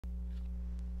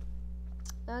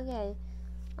Okay.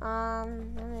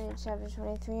 I'm in chapter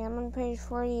 23. I'm on page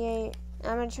 48.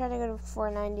 I'm going to try to go to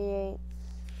 498.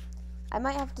 I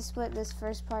might have to split this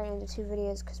first part into 2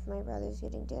 videos because my brother's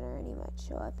getting dinner and he might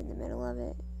show up in the middle of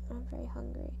it. I'm very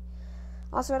hungry.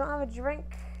 Also, I don't have a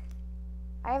drink.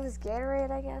 I have this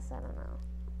Gatorade, I guess. I don't know.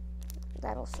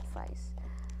 That'll suffice.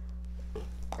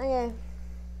 Okay.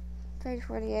 Page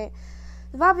 48.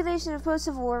 The population of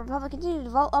post-Civil War Republic continued to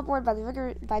develop upward by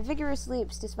vigorous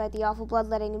leaps, despite the awful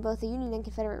bloodletting in both the Union and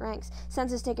Confederate ranks.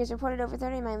 Census takers reported over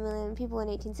 39 million people in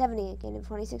 1870, a gain of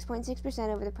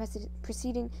 26.6% over the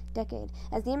preceding decade,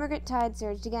 as the immigrant tide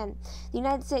surged again. The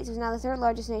United States was now the third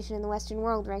largest nation in the Western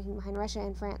world, ranking behind Russia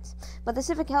and France. But the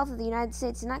civic health of the United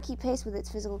States did not keep pace with its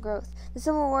physical growth. The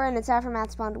Civil War and its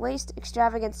aftermath spawned waste,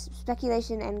 extravagance,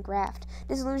 speculation, and graft.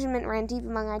 Disillusionment ran deep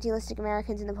among idealistic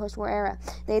Americans in the post-war era.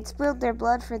 They had spilled their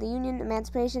blood for the Union,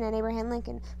 emancipation, and Abraham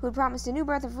Lincoln, who had promised a new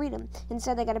birth of freedom.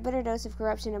 Instead, they got a bitter dose of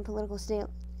corruption and political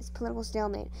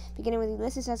stalemate, beginning with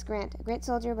Ulysses S. Grant, a great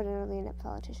soldier but an utterly inept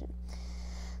politician.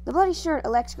 The Bloody Shirt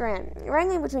elects Grant.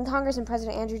 Wrangling between Congress and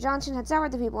President Andrew Johnson had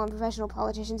soured the people and professional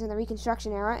politicians in the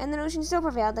Reconstruction era, and the notion still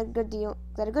prevailed that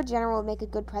a good general would make a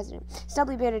good president.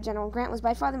 Stubbly bearded General Grant was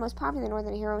by far the most popular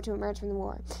Northern hero to emerge from the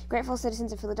war. Grateful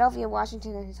citizens of Philadelphia,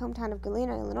 Washington, and his hometown of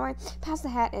Galena, Illinois, passed the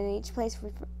hat, and in each place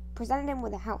presented him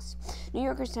with a house. New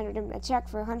Yorkers tendered him a check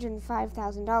for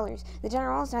 $105,000. The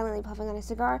general, silently puffing on a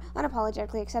cigar,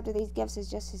 unapologetically accepted these gifts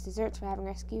as just his deserts for having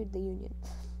rescued the Union.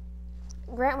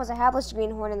 Grant was a hapless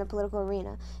greenhorn in the political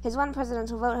arena. His one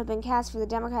presidential vote had been cast for the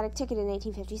Democratic ticket in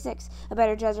 1856. A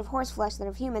better judge of horseflesh than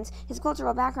of humans, his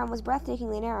cultural background was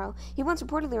breathtakingly narrow. He once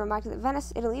reportedly remarked that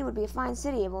Venice, Italy, would be a fine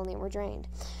city if only it were drained.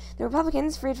 The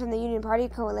Republicans, freed from the Union Party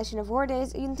coalition of war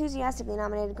days, enthusiastically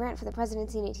nominated Grant for the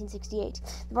presidency in 1868.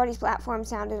 The party's platform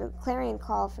sounded a clarion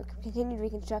call for continued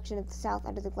reconstruction of the South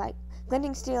under the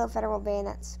glinting steel of federal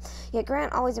bayonets. Yet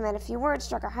Grant, always a man of few words,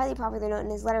 struck a highly popular note in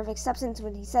his letter of acceptance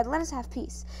when he said, "Let us have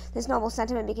peace." This noble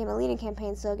sentiment became a leading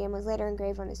campaign slogan and was later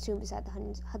engraved on his tomb beside the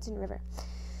Hudson River.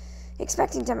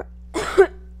 Expecting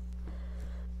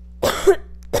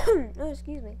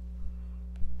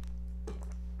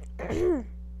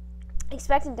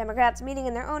Expectant Democrats, meeting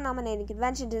in their own nominating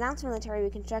convention, denounced military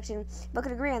reconstruction, but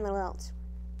could agree on little else.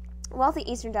 Wealthy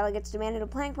Eastern delegates demanded a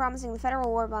plank promising the federal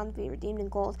war bonds be redeemed in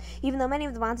gold, even though many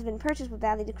of the bonds had been purchased with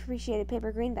badly depreciated paper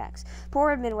greenbacks.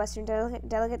 Poor Midwestern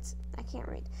delegates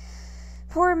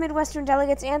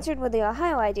answered with the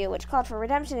Ohio idea, which called for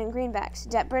redemption in greenbacks.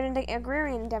 Debt-burdened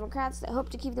agrarian Democrats that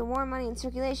hoped to keep the war money in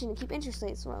circulation and keep interest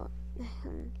rates lower.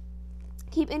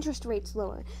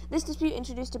 This dispute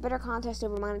introduced a bitter contest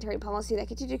over monetary policy that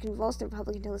continued to convulse the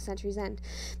Republic until the century's end.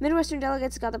 Midwestern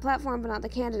delegates got the platform but not the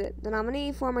candidate. The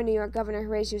nominee, former New York Governor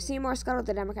Horatio Seymour, scuttled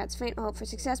the Democrats' faint hope for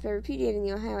success by repudiating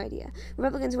the Ohio idea.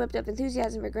 Republicans whipped up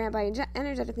enthusiasm for Grant by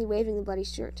energetically waving the bloody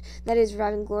shirt, that is,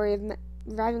 reviving gory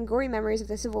memories of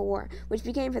the Civil War, which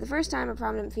became for the first time a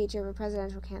prominent feature of a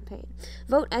presidential campaign.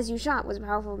 "Vote as you shot" was a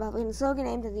powerful Republican slogan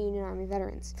aimed at the Union Army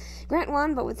veterans. Grant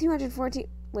won with 214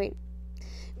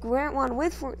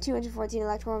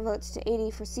 electoral votes to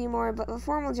 80 for Seymour, but the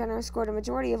formal general scored a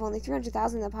majority of only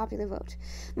 300,000 in the popular vote.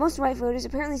 Most white voters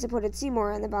apparently supported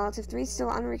Seymour, and the ballots of 3 still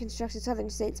unreconstructed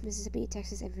southern states, Mississippi,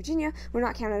 Texas, and Virginia, were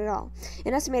not counted at all.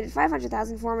 An estimated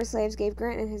 500,000 former slaves gave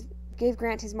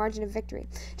Grant his margin of victory.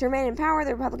 To remain in power,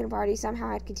 the Republican Party somehow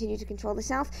had continued to control the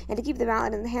South and to keep the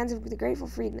ballot in the hands of the grateful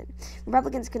freedmen.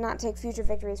 Republicans could not take future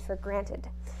victories for granted.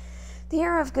 The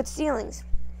era of good stealings.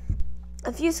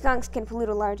 A few skunks can pollute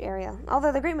a large area.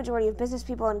 Although the great majority of business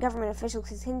people and government officials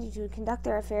continued to conduct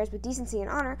their affairs with decency and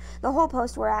honor, the whole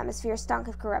post-war atmosphere stunk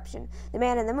of corruption. The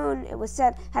man in the moon, it was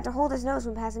said, had to hold his nose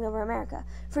when passing over America.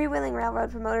 Freewheeling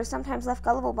railroad promoters sometimes left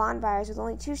gullible bond buyers with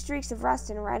only 2 streaks of rust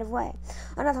and a right-of-way.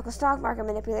 Unethical stock market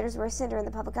manipulators were a cinder in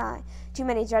the public eye. Too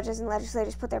many judges and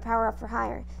legislators put their power up for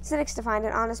hire. Cynics defined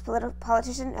an honest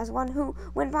politician as one who,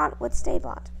 when bought, would stay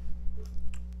bought.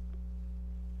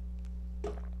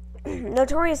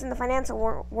 Notorious in the financial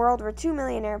world were 2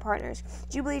 millionaire partners,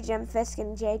 Jubilee Jim Fisk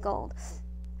and Jay Gould.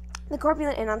 The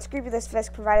corpulent and unscrupulous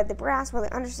Fisk provided the brass, while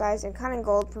the undersized and cunning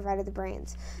Gould provided the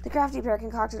brains. The crafty pair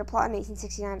concocted a plot in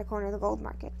 1869 to corner the gold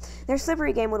market. Their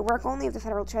slippery game would work only if the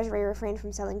federal treasury refrained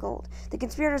from selling gold. The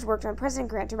conspirators worked on President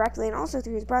Grant directly and also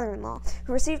through his brother-in-law,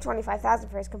 who received $25,000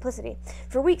 for his complicity.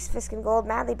 For weeks, Fisk and Gould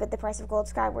madly bid the price of gold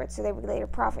skyward, so they would later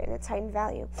profit in its heightened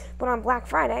value. But on Black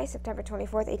Friday, September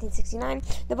 24, 1869,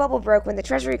 the bubble broke when the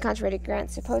treasury, contrary to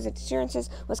Grant's supposed assurances,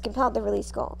 was compelled to release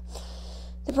gold.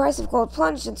 The price of gold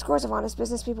plunged, and scores of honest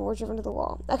business people were driven to the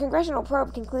wall. A congressional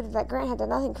probe concluded that Grant had done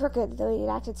nothing crooked, though he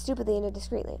had acted stupidly and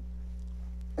indiscreetly.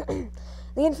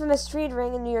 The infamous Tweed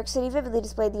ring in New York City vividly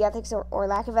displayed the ethics or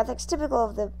lack of ethics typical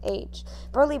of the age.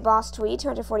 Burly boss Tweed,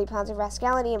 240 pounds of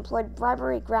rascality, employed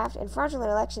bribery, graft, and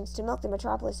fraudulent elections to milk the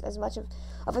metropolis as much as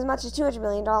 $200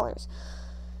 million.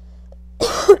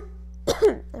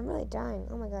 I'm really dying.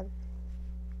 Oh my god.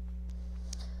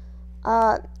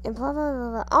 And blah, blah, blah,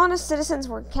 blah. Honest citizens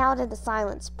were cowed into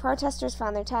silence. Protesters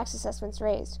found their tax assessments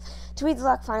raised. Tweed's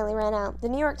luck finally ran out. The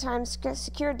New York Times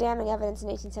secured damning evidence in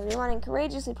 1871 and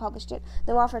courageously published it,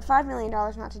 though offered $5 million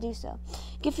not to do so.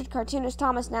 Gifted cartoonist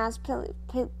Thomas Nast pilloried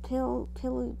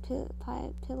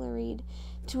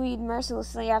Tweed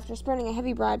mercilessly after spurning a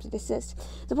heavy bribe to desist.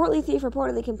 The portly thief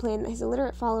reportedly complained that his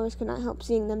illiterate followers could not help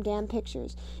seeing them damn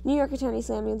pictures. New York Attorney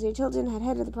Samuel J. Tilden had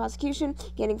headed the prosecution,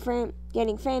 gaining fame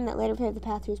that later paved the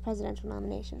path to his presidential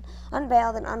nomination.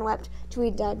 Unveiled and unwept,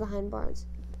 Tweed died behind bars.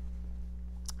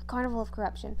 A carnival of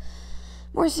corruption.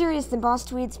 More serious than Boss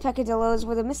Tweed's peccadilloes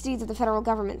were the misdeeds of the federal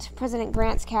government. President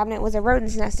Grant's cabinet was a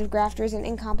rodent's nest of grafters and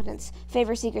incompetents.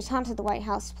 Favor-seekers haunted the White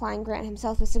House, supplying Grant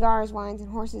himself with cigars, wines, and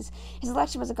horses. His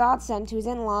election was a godsend to his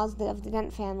in-laws of the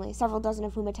Dent family, several dozen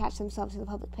of whom attached themselves to the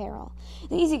public payroll.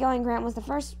 The easygoing Grant was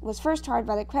first tarred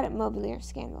by the Credit Mobilier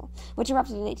scandal, which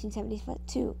erupted in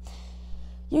 1872.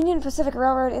 Union Pacific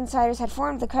Railroad insiders had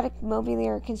formed the Credit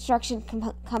Mobilier Construction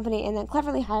Company and then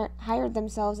cleverly hired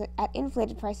themselves at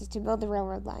inflated prices to build the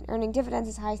railroad line, earning dividends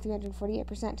as high as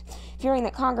 348%. Fearing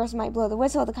that Congress might blow the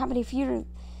whistle, the company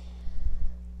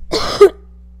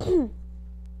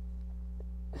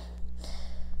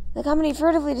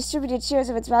furtively distributed shares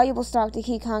of its valuable stock to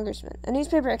key congressmen. A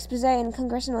newspaper expose and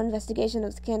congressional investigation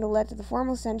of the scandal led to the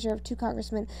formal censure of 2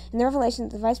 congressmen and the revelation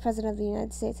that the Vice President of the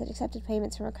United States had accepted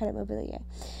payments from a Credit Mobilier.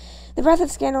 The breath of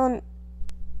scandal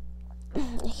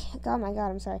in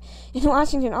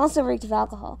Washington also reeked of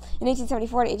alcohol. In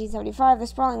 1874 to 1875, the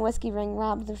sprawling whiskey ring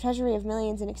robbed the treasury of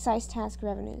millions in excise tax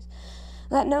revenues.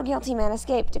 Let no guilty man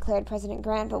escape, declared President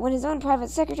Grant, but when his own private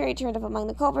secretary turned up among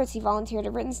the culprits, he volunteered a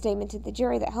written statement to the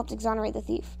jury that helped exonerate the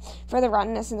thief. Further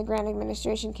rottenness in the Grant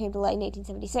administration came to light in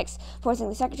 1876, forcing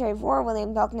the Secretary of War,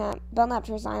 William Belknap,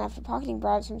 to resign after pocketing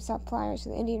bribes from suppliers to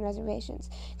the Indian reservations.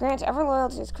 Grant, ever loyal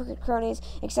to his crooked cronies,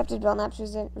 accepted Belknap's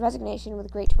resignation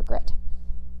with great regret.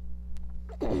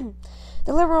 The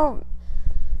liberal...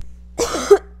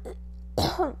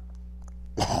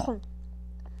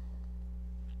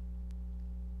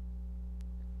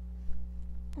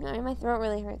 My throat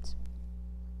really hurts.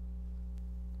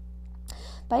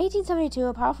 By 1872,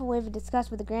 a powerful wave of disgust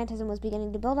with the Grantism was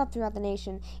beginning to build up throughout the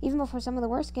nation, even before some of the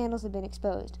worst scandals had been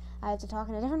exposed. I have to talk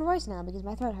in a different voice now because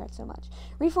my throat hurts so much.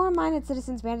 Reform-minded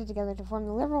citizens banded together to form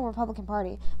the Liberal Republican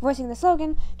Party, voicing the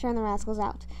slogan, "Turn the Rascals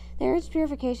Out." They urged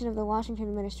purification of the Washington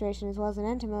administration as well as an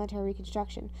end to military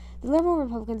reconstruction. The Liberal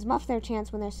Republicans muffed their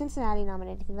chance when their Cincinnati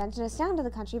nominating convention astounded the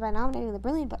country by nominating the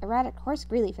brilliant but erratic Horace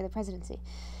Greeley for the presidency.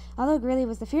 Although Greeley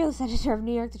was the fearless editor of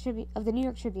the New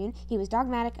York Tribune, he was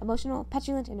dogmatic, emotional,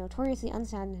 petulant, and notoriously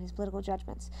unsound in his political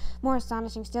judgments. More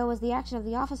astonishing still was the action of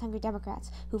the office-hungry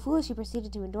Democrats, who foolishly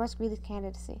proceeded to endorse Greeley's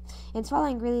candidacy. In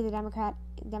swallowing Greeley, the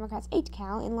Democrats ate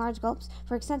Cal in large gulps,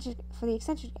 for the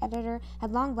eccentric editor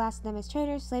had long blasted them as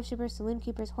traitors, slave shippers, saloon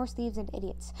keepers, horse thieves, and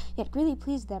idiots. Yet Greeley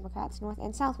pleased the Democrats, North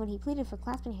and South, when he pleaded for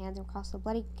clasping hands across the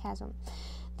bloody chasm.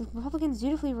 The Republicans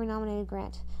dutifully renominated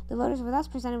Grant. The voters were thus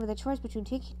presented with a choice between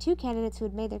two candidates who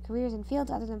had made their careers in fields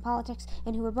other than politics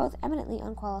and who were both eminently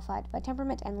unqualified by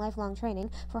temperament and lifelong training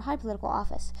for high political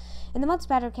office. In the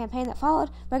mud-spattered campaign that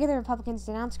followed, regular Republicans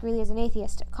denounced Greeley as an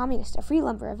atheist, a communist, a free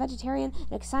lumper, a vegetarian,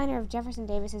 and a signer of Jefferson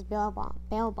Davis's bail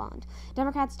bond.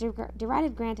 Democrats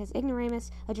derided Grant as ignoramus,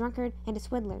 a drunkard, and a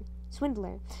swindler.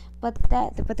 But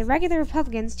the regular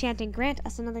Republicans, chanting "Grant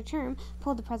us another term,"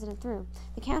 pulled the president through.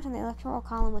 The count in the electoral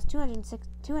column was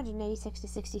 286 to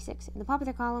 66. In the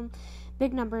popular column,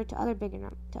 big number to other big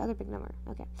number.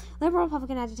 Okay. Liberal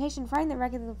Republican agitation frightened the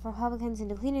regular Republicans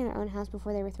into cleaning their own house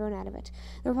before they were thrown out of it.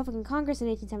 The Republican Congress in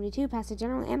 1872 passed a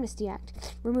General Amnesty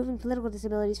Act, removing political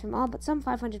disabilities from all but some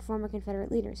 500 former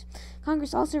Confederate leaders.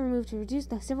 Congress also removed to reduce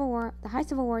the high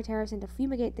Civil War tariffs and to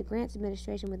fumigate the Grant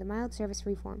administration with a mild service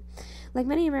reform. Like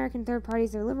many American third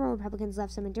parties, the liberal Republicans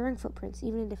left some enduring footprints,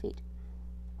 even in defeat.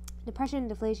 Depression,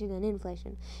 deflation, and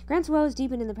inflation. Grant's woes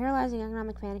deepened in the paralyzing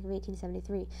economic panic of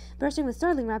 1873. Bursting with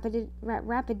startling rapidity, my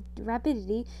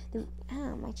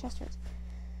chest hurts.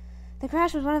 The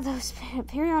crash was one of those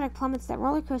periodic plummets that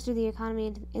roller coastered the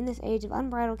economy in this age of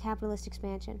unbridled capitalist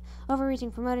expansion.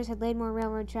 Overreaching promoters had laid more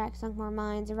railroad tracks, sunk more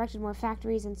mines, erected more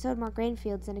factories, and sowed more grain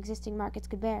fields than existing markets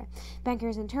could bear.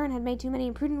 Bankers, in turn, had made too many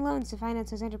imprudent loans to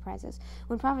finance those enterprises.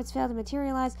 When profits failed to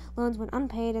materialize, loans went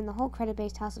unpaid, and the whole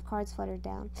credit-based house of cards fluttered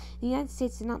down. The United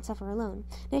States did not suffer alone.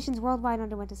 Nations worldwide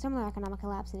underwent a similar economic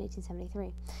collapse in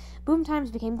 1873. Boom times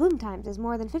became gloom times as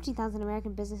more than 50,000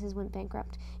 American businesses went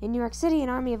bankrupt. In New York City, an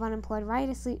army of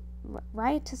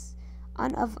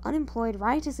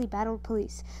riotously battled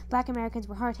police. Black Americans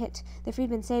were hard hit. The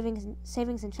Freedmen's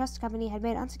Savings and Trust Company had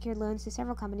made unsecured loans to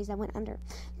several companies that went under.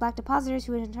 Black depositors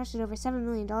who had entrusted over $7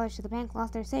 million to the bank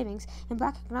lost their savings, and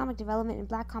black economic development and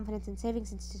black confidence in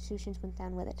savings institutions went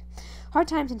down with it. Hard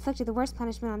times inflicted the worst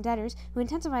punishment on debtors, who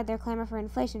intensified their clamor for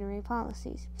inflationary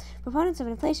policies. Proponents of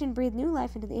inflation breathed new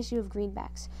life into the issue of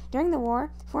greenbacks. During the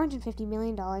war, $450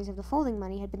 million of the folding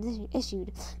money had been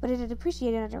issued, but it had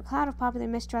depreciated under a cloud of popular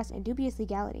mistrust and dubious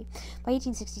legality. By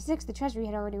 1866, the Treasury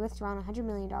had already withdrawn $100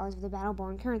 million of the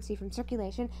battle-born currency from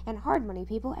circulation, and hard money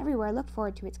people everywhere looked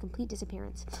forward to its complete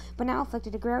disappearance. But now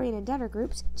afflicted agrarian and debtor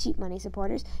groups, cheap money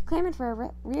supporters, clamored for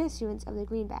a reissuance of the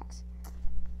greenbacks.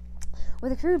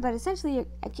 With a crude but essentially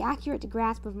accurate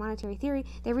grasp of monetary theory,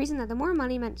 they reasoned that the more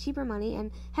money meant cheaper money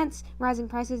and, hence, rising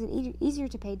prices and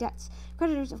easier-to-pay debts.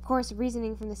 Creditors, of course,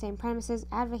 reasoning from the same premises,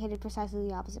 advocated precisely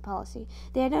the opposite policy.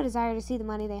 They had no desire to see the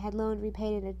money they had loaned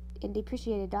repaid in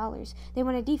depreciated dollars. They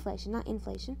wanted deflation, not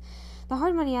inflation. The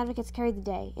hard money advocates carried the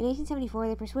day. In 1874,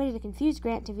 they persuaded a confused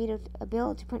Grant to veto a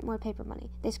bill to print more paper money.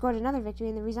 They scored another victory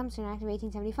in the Resumption Act of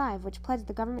 1875, which pledged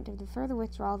the government to the further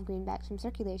withdrawal of greenbacks from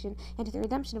circulation and to the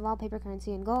redemption of all paper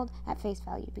currency in gold at face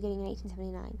value, beginning in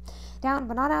 1879. Down,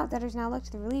 but not out, debtors now looked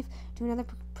to the relief to another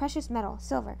precious metal,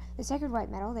 silver. The sacred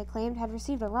white metal, they claimed, had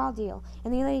received a raw deal.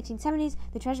 In the late 1870s,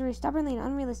 the Treasury stubbornly and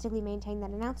unrealistically maintained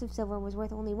that an ounce of silver was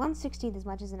worth only 1/16 as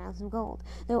much as an ounce of gold,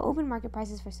 though open market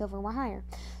prices for silver were higher.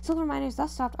 Silver miners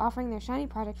thus stopped offering their shiny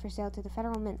product for sale to the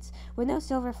federal mints. With no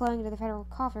silver flowing into the federal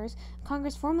coffers,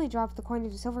 Congress formally dropped the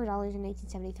coinage of silver dollars in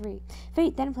 1873.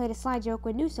 Fate then played a sly joke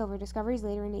when new silver discoveries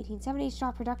later in the 1870s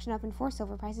shot production up and forced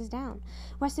silver prices down.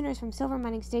 Westerners from silver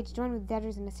mining states joined with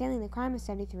debtors in assailing the crime of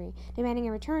 73, demanding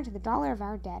a return to the dollar of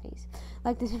our daddies.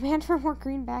 Like the demand for more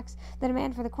greenbacks, the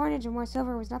demand for the coinage of more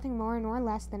silver was nothing more nor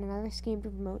less than another scheme to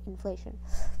promote inflation.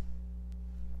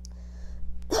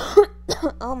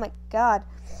 Oh my god.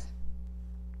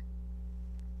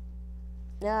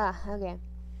 Okay.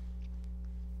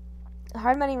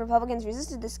 Hard money Republicans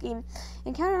resisted the scheme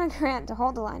and counted on Grant to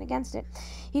hold the line against it.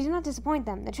 He did not disappoint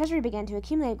them. The Treasury began to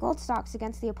accumulate gold stocks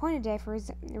against the appointed day for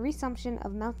resumption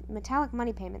of metallic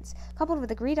money payments. Coupled with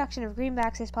the reduction of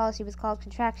greenbacks, this policy was called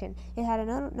contraction. It had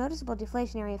a noticeable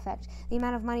deflationary effect. The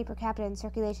amount of money per capita in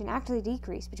circulation actually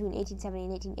decreased between 1870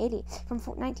 and 1880 from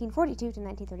 $1942 to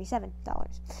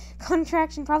 $1937.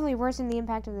 Contraction probably worsened the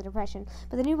impact of the Depression,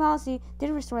 but the new policy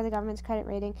did restore the government's credit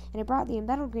rating, and it brought the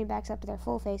embedded greenbacks up to their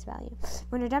full face value.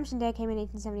 When Redemption Day came in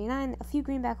 1879, a few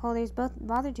greenback holders both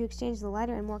bothered to exchange the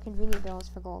lighter and more convenient bills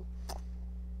for gold.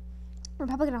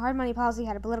 Republican hard money policy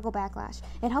had a political backlash.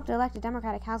 It helped elect a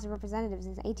Democratic House of Representatives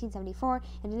in 1874,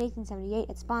 and in 1878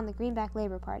 it spawned the Greenback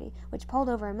Labor Party, which polled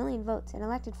over 1 million votes and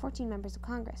elected 14 members of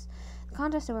Congress. The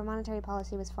contest over monetary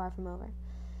policy was far from over.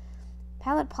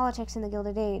 Pallid politics in the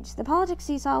Gilded Age. The politics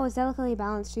seesaw was delicately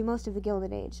balanced through most of the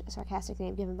Gilded Age, a sarcastic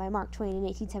name given by Mark Twain in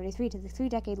 1873 to the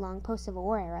 3-decade-long post-Civil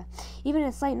War era. Even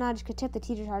a slight nudge could tip the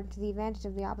teeter-totter to the advantage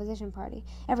of the opposition party.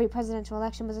 Every presidential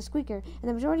election was a squeaker, and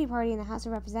the majority party in the House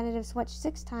of Representatives switched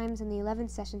 6 times in the 11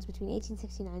 sessions between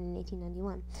 1869 and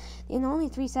 1891. In only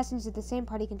 3 sessions did the same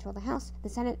party control the House, the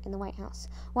Senate, and the White House.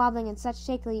 Wobbling in such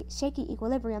shaky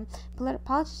equilibrium,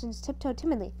 politicians tiptoed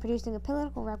timidly, producing a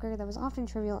political record that was often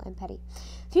trivial and petty.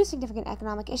 Few significant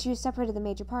economic issues separated the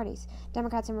major parties.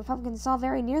 Democrats and Republicans saw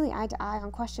very nearly eye to eye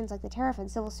on questions like the tariff and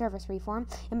civil service reform,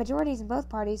 and majorities in both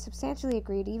parties substantially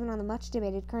agreed even on the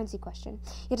much-debated currency question.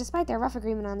 Yet despite their rough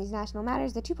agreement on these national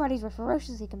matters, the two parties were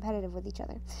ferociously competitive with each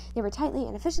other. They were tightly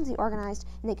and efficiently organized,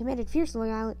 and they commanded fierce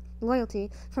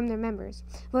loyalty from their members.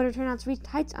 Voter turnouts reached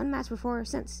heights unmatched before or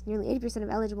since. Nearly 80% of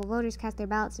eligible voters cast their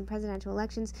ballots in presidential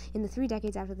elections in the 3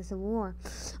 decades after the Civil War.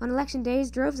 On election days,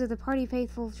 droves of the party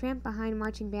faithful tramped behind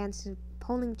marching bands to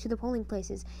the polling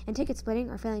places, and ticket splitting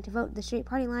or failing to vote the straight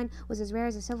party line was as rare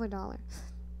as a silver dollar.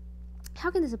 How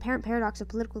can this apparent paradox of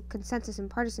political consensus and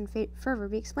partisan fervor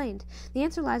be explained? The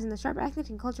answer lies in the sharp ethnic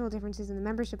and cultural differences in the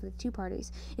membership of the two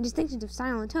parties, in distinctions of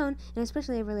style and tone, and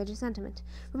especially of religious sentiment.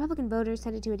 Republican voters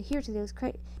tended to adhere to those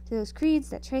creeds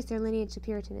that trace their lineage to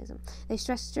Puritanism. They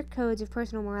stressed strict codes of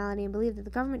personal morality and believed that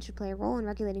the government should play a role in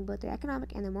regulating both the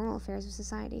economic and the moral affairs of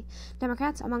society.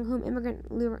 Democrats, among whom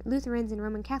immigrant Lutherans and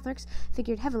Roman Catholics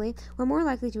figured heavily, were more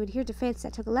likely to adhere to faiths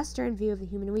that took a less stern view of the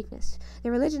human weakness.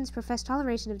 Their religions professed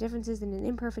toleration of differences in an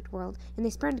imperfect world, and they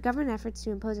spurned government efforts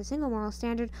to impose a single moral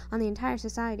standard on the entire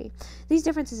society. These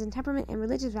differences in temperament and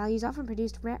religious values often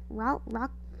produced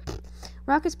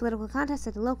raucous political contests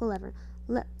at the local level,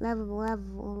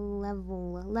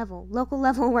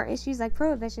 where issues like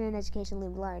prohibition and education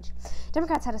loomed large.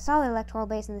 Democrats had a solid electoral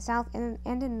base in the South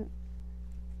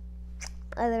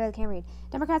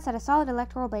Democrats had a solid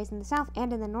electoral base in the South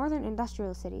and in the northern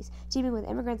industrial cities, teeming with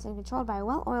immigrants and controlled by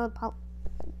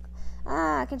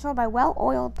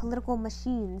well-oiled political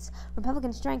machines.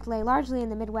 Republican strength lay largely in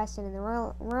the Midwest and in the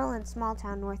rural and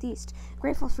small-town Northeast.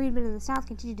 Grateful freedmen in the South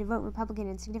continued to vote Republican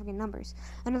in significant numbers.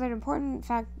 Another important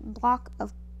block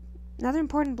of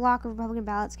Republican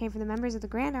ballots came from the members of the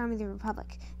Grand Army of the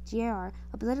Republic, GAR,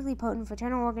 a politically potent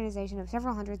fraternal organization of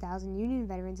several 100,000 Union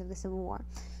veterans of the Civil War.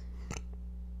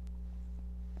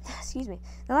 The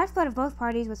lifeblood of both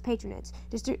parties was patronage,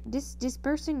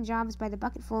 disbursing jobs by the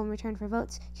bucketful in return for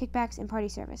votes, kickbacks, and party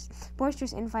service.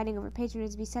 Boisterous infighting over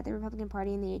patronage beset the Republican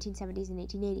Party in the 1870s and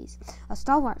 1880s. A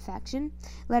stalwart faction,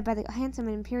 led by the handsome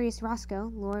and imperious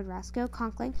Lord Roscoe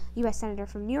Conkling, U.S. Senator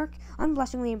from New York,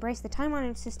 unblushingly embraced the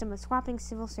time-honored system of swapping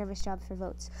civil service jobs for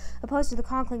votes. Opposed to the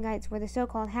Conklingites were the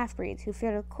so-called half-breeds, who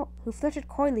flirted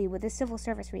coyly with the civil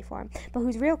service reform, but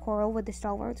whose real quarrel with the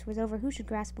stalwarts was over who should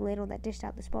grasp a ladle that dished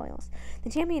out the spoils. The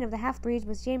champion of the half-breeds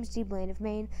was James G. Blaine of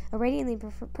Maine, a radiantly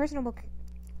personable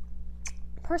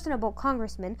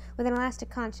congressman with an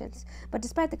elastic conscience. But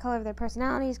despite the color of their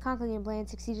personalities, Conkling and Blaine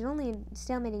succeeded only in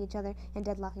stalemating each other and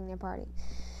deadlocking their party.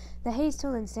 The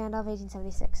Hayes-Tilden standoff,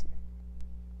 1876.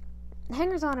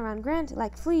 Hangers-on around Grant,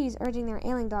 like fleas urging their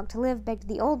ailing dog to live, begged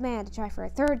the old man to try for a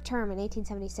third term in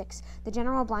 1876. The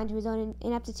general, blind to his own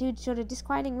ineptitude, showed a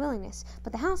disquieting willingness,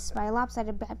 but the House, by a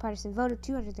lopsided bipartisan vote of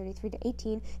 233 to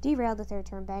 18, derailed the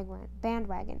third-term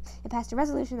bandwagon. It passed a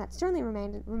resolution that sternly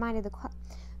reminded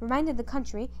the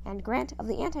country and Grant of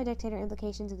the anti-dictator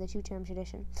implications of the two-term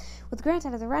tradition. With Grant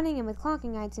out of the running and with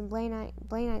Clonkingites and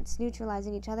Blainites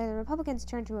neutralizing each other, the Republicans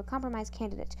turned to a compromise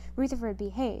candidate, Rutherford B.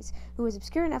 Hayes, who was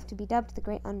obscure enough to be dubbed the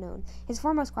Great Unknown. His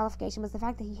foremost qualification was the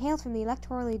fact that he hailed from the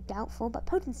electorally doubtful but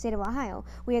potent state of Ohio,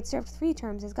 where he had served 3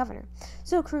 terms as governor.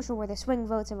 So crucial were the swing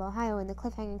votes of Ohio in the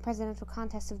cliffhanging presidential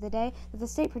contests of the day that the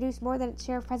state produced more than its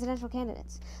share of presidential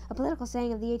candidates. A political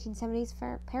saying of the 1870s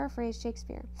paraphrased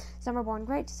Shakespeare: "Some are born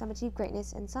great, some achieve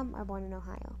greatness, and some are born in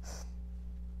Ohio."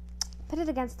 Pitted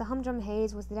against the humdrum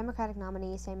Hayes was the Democratic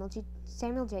nominee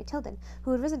Samuel J. Tilden,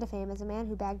 who had risen to fame as a man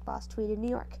who bagged Boss Tweed in New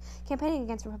York. Campaigning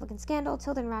against Republican scandal,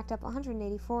 Tilden racked up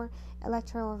 184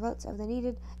 electoral votes of the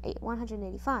needed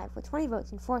 185, with 20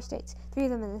 votes in 4 states, 3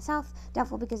 of them in the South,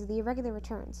 doubtful because of the irregular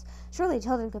returns. Surely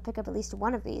Tilden could pick up at least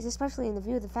one of these, especially in the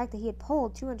view of the fact that he had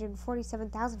polled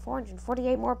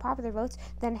 247,448 more popular votes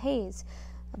than Hayes.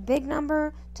 A big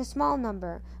number to small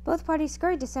number. Both parties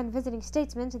scurried to send visiting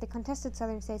statesmen to the contested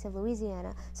southern states of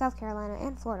Louisiana, South Carolina,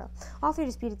 and Florida. All 3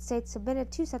 disputed states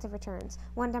submitted 2 sets of returns,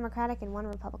 one Democratic and one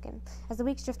Republican. As the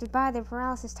weeks drifted by, their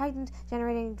paralysis tightened,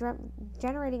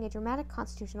 generating a dramatic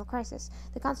constitutional crisis.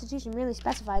 The Constitution merely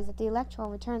specifies that the electoral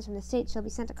returns from the states shall be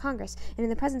sent to Congress, and in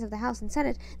the presence of the House and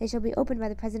Senate, they shall be opened by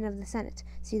the President of the Senate.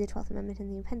 See the 12th Amendment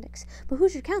in the appendix. But who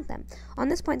should count them? On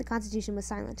this point, the Constitution was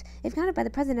silent. If counted by the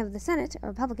President of the Senate, a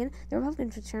Republican, the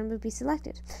Republican return would be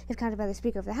selected. If counted by the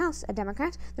Speaker of the House, a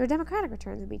Democrat, the Democratic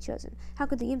returns would be chosen. How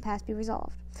could the impasse be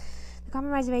resolved? The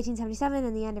Compromise of 1877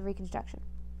 and the end of Reconstruction.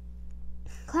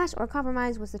 Clash or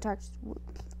compromise was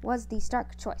the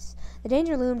stark choice. The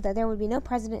danger loomed that there would be no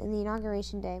president in the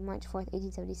inauguration day, March 4,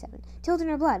 1877. Tilden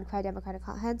or blood, cried Democratic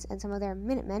hotheads, and some of their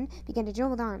Minutemen began to drill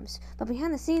with arms. But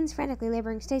behind the scenes, frantically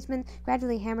laboring statesmen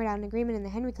gradually hammered out an agreement in the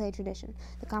Henry Clay tradition,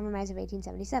 the Compromise of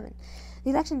 1877. The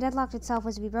election deadlocked itself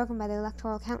was to be broken by the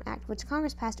Electoral Count Act, which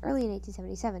Congress passed early in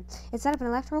 1877. It set up an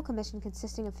electoral commission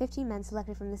consisting of 15 men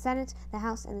selected from the Senate, the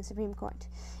House, and the Supreme Court.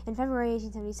 In February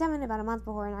 1877, about a month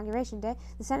before Inauguration Day,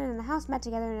 the Senate and the House met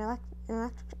together and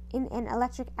in an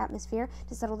electric atmosphere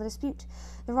to settle the dispute.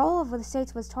 The role of the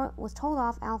states was told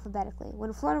off alphabetically.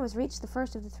 When Florida was reached, the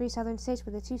first of the three southern states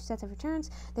with the two sets of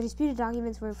returns, the disputed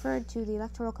documents were referred to the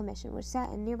Electoral Commission, which sat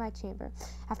in a nearby chamber.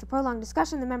 After prolonged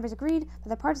discussion, the members agreed by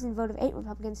the partisan vote of 8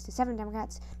 Republicans to 7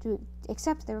 Democrats to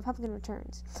accept the Republican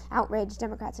returns. Outraged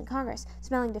Democrats in Congress,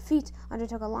 smelling defeat,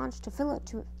 undertook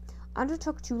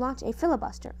to launch a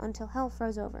filibuster until hell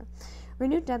froze over.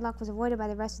 Renewed deadlock was avoided by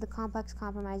the rest of the complex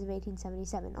compromise of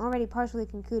 1877, already partially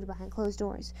concluded behind closed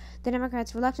doors. The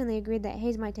Democrats reluctantly agreed that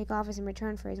Hayes might take office in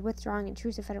return for his withdrawing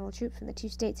intrusive federal troops from the two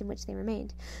states in which they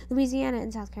remained, Louisiana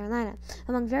and South Carolina.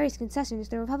 Among various concessions,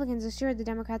 the Republicans assured the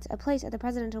Democrats a place at the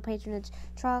presidential patronage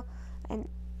trial, and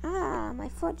my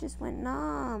foot just went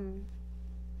numb.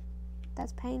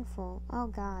 That's painful. Oh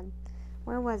God,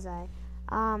 where was I?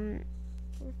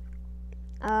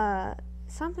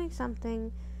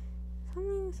 Something.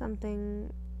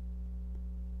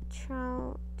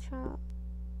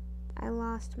 I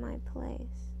lost my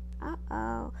place.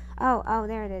 Oh,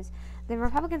 there it is. The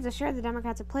Republicans assured the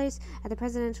Democrats a place at the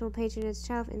presidential patronage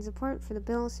shelf in support for the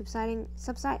bill subsidizing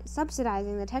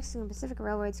the Texas and Pacific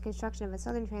Railroad's construction of a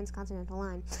southern transcontinental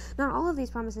line. Not all of these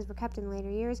promises were kept in later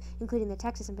years, including the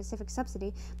Texas and Pacific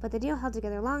subsidy, but the deal held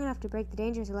together long enough to break the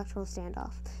dangerous electoral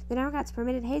standoff. The Democrats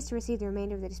permitted Hayes to receive the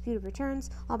remainder of the disputed returns,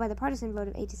 all by the partisan vote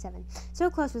of 8-7. So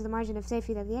close was the margin of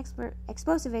safety that the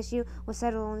explosive issue was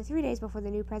settled only 3 days before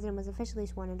the new president was officially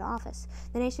sworn into office.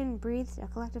 The nation breathed a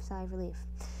collective sigh of relief.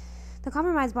 The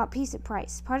compromise bought peace at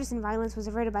price. Partisan violence was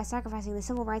averted by sacrificing the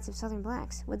civil rights of Southern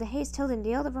blacks. With the Hayes-Tilden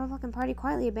deal, the Republican Party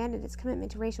quietly abandoned its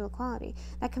commitment to racial equality.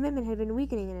 That commitment had been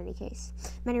weakening in any case.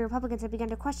 Many Republicans had begun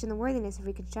to question the worthiness of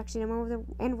Reconstruction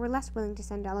and were less willing to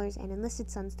send dollars and enlisted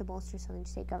sons to bolster Southern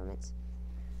state governments.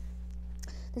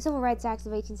 The Civil Rights Act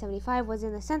of 1875 was,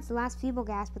 in a sense, the last feeble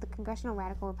gasp of the congressional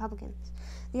radical Republicans.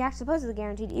 The act supposedly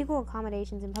guaranteed equal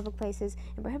accommodations in public places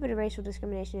and prohibited racial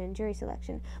discrimination in jury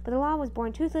selection, but the law was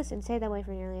born toothless and stayed that way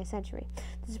for nearly a century.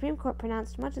 The Supreme Court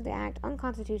pronounced much of the act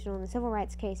unconstitutional in the civil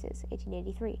rights cases,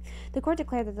 1883. The court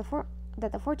declared that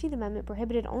the 14th Amendment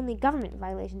prohibited only government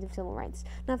violations of civil rights,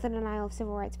 not the denial of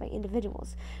civil rights by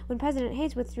individuals. When President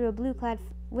Hayes withdrew the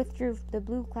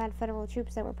blue-clad federal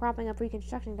troops that were propping up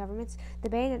Reconstruction governments, the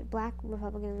bayonet black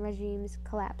Republican regimes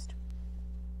collapsed.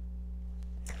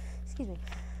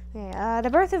 The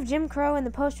birth of Jim Crow in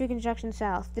the post-Reconstruction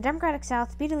South. The Democratic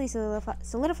South speedily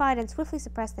solidified and swiftly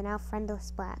suppressed the now friendless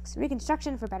blacks.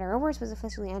 Reconstruction, for better or worse, was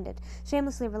officially ended.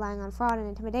 Shamelessly relying on fraud and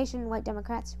intimidation, white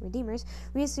Democrats, redeemers,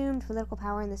 reassumed political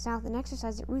power in the South and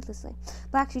exercised it ruthlessly.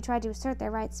 Blacks who tried to assert their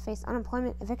rights faced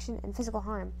unemployment, eviction, and physical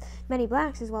harm. Many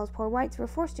blacks, as well as poor whites, were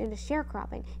forced into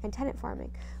sharecropping and tenant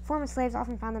farming. Former slaves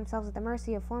often found themselves at the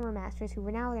mercy of former masters who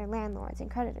were now their landlords and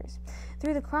creditors.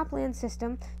 Through the cropland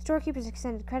system, storekeepers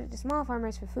extended credit to small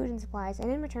farmers for food and supplies, and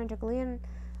in return took a lien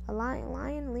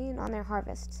on their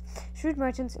harvests. Shrewd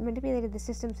merchants manipulated the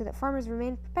system so that farmers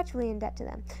remained perpetually in debt to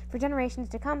them. For generations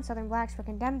to come, Southern blacks were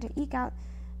condemned to eke out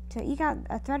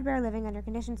a threadbare living under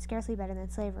conditions scarcely better than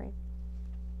slavery.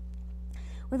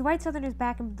 With white Southerners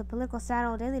back in the political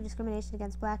saddle, daily discrimination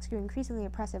against blacks grew increasingly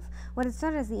oppressive. What had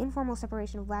started as the informal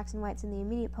separation of blacks and whites in the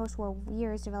immediate post-war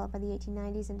years developed by the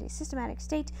 1890s into systematic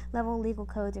state-level legal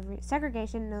codes of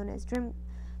segregation known as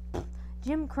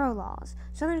Jim Crow laws.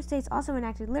 Southern states also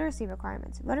enacted literacy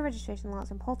requirements, voter registration laws,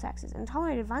 and poll taxes, and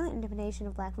tolerated violent intimidation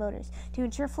of black voters to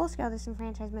ensure full-scale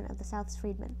disenfranchisement of the South's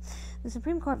freedmen. The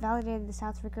Supreme Court validated the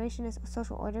South's regressionist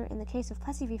social order in the case of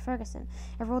Plessy v. Ferguson.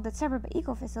 It ruled that separate but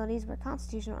equal facilities were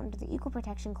constitutional under the Equal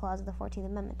Protection Clause of the 14th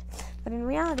Amendment. But in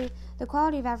reality, the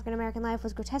quality of African-American life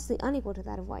was grotesquely unequal to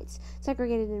that of whites.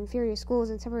 Segregated in inferior schools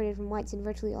and separated from whites in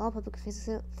virtually all public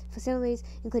facilities,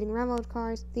 including railroad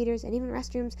cars, theaters, and even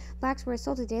restrooms, blacks were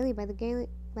assaulted daily by the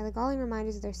galling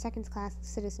reminders of their second-class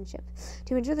citizenship.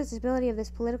 To ensure the stability of this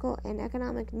political and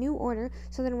economic new order,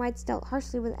 Southern whites dealt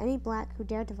harshly with any black who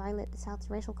dared to violate the South's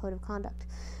racial code of conduct.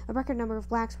 A record number of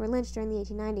blacks were lynched during the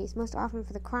 1890s, most often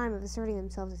for the crime of asserting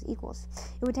themselves as equals.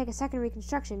 It would take a second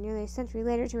Reconstruction, nearly a century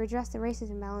later, to redress the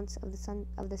racist imbalance of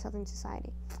the Southern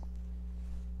society.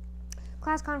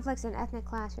 Class conflicts and ethnic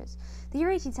clashes. The year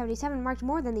 1877 marked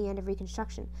more than the end of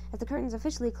Reconstruction. As the curtains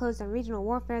officially closed on regional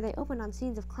warfare, they opened on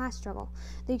scenes of class struggle.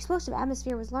 The explosive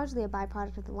atmosphere was largely a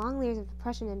byproduct of the long years of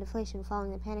depression and deflation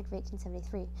following the Panic of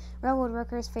 1873. Railroad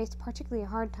workers faced particularly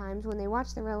hard times when they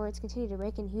watched the railroads continue to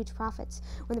rake in huge profits.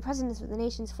 When the presidents of the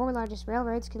nation's 4 largest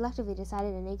railroads collectively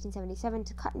decided in 1877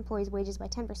 to cut employees' wages by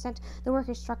 10%, the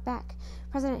workers struck back.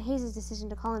 President Hayes' decision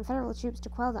to call in federal troops to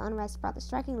quell the unrest brought the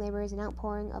striking laborers an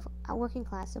outpouring of workers working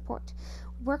class support.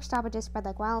 Work stoppages spread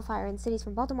like wildfire in cities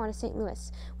from Baltimore to St. Louis.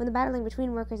 When the battling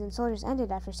between workers and soldiers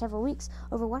ended after several weeks,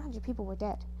 over 100 people were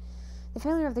dead. The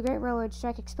failure of the Great Railroad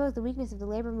Strike exposed the weakness of the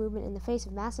labor movement in the face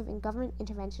of massive government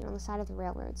intervention on the side of the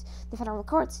railroads. The federal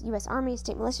courts, U.S. Army,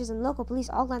 state militias, and local police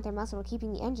all lent their muscle to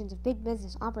keeping the engines of big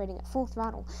business operating at full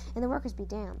throttle, and the workers be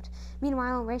damned.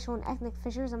 Meanwhile, racial and ethnic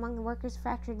fissures among the workers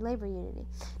fractured labor unity.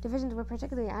 Divisions were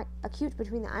particularly acute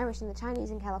between the Irish and the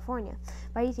Chinese in California.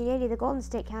 By 1880, the Golden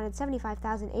State counted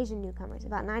 75,000 Asian newcomers,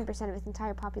 about 9% of its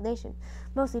entire population.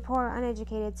 Mostly poor,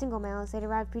 uneducated, single males, they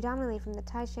derived predominantly from the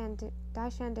Taishan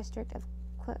district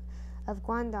of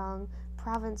Guangdong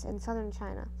province in southern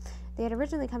China. They had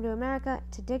originally come to America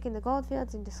to dig in the gold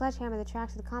fields and to sledgehammer the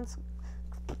tracks of the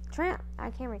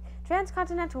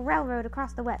transcontinental railroad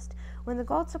across the west. When the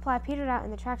gold supply petered out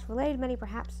and the tracks were laid,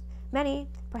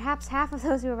 perhaps half of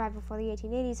those who arrived before the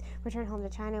 1880s returned home to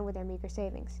China with their meager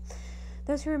savings.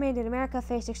 Those who remained in America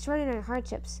faced extraordinary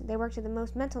hardships. They worked at the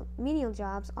most menial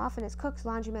jobs, often as cooks,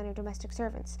 laundrymen, or domestic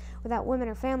servants. Without women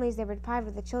or families, they were deprived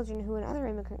of the children who in other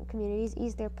immigrant communities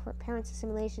eased their parents'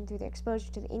 assimilation through their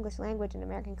exposure to the English language and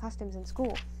American customs in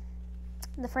school.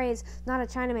 The phrase, "not a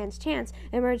Chinaman's chance,"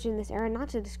 emerged in this era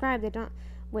to describe the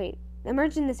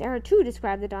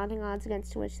daunting odds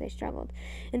against which they struggled.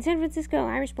 In San Francisco,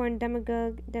 Irish-born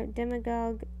demagogue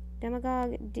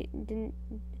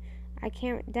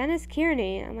Dennis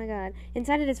Kearney,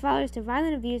 incited his followers to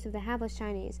violent abuse of the hapless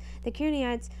Chinese. The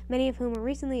Kearneyites, many of whom were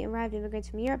recently arrived immigrants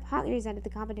from Europe, hotly resented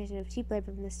the competition of cheap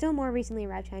labor from the still more recently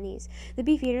arrived Chinese. The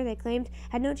beef eater, they claimed,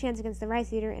 had no chance against the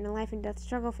rice eater in a life-and-death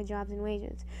struggle for jobs and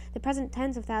wages. The present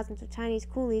tens of thousands of Chinese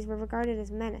coolies were regarded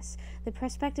as a menace, the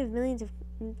prospective millions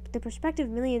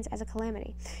as a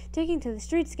calamity. Taking to the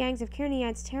streets, gangs of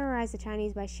Kearneyites terrorized the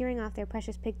Chinese by shearing off their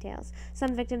precious pigtails.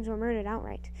 Some victims were murdered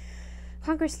outright.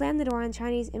 Congress slammed the door on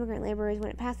Chinese immigrant laborers when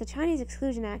it passed the Chinese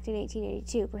Exclusion Act in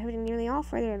 1882, prohibiting nearly all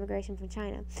further immigration from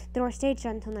China. The door stayed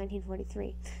shut until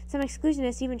 1943. Some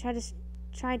exclusionists even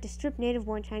tried to strip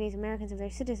native-born Chinese Americans of their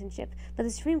citizenship, but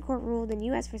the Supreme Court ruled in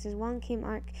U.S. v. Wong Kim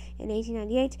Ark in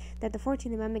 1898 that the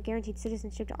 14th Amendment guaranteed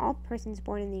citizenship to all persons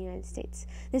born in the United States.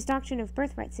 This doctrine of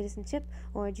birthright citizenship,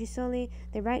 or jus soli,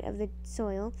 the right of the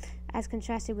soil, as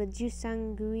contrasted with jus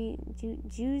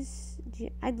sanguinis,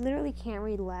 I literally can't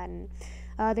read Latin,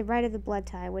 the right of the blood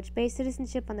tie, which based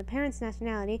citizenship on the parent's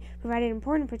nationality, provided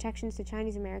important protections to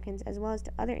Chinese Americans as well as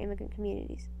to other immigrant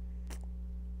communities.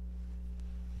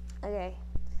 Okay.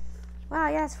 Wow,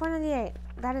 yes, 498.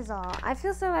 That is all. I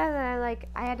feel so bad that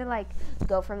I had to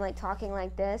go from talking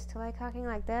like this to talking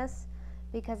like this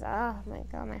because oh my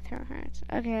god, my throat hurts.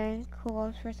 Okay,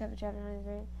 cool. First episode chapter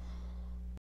 93.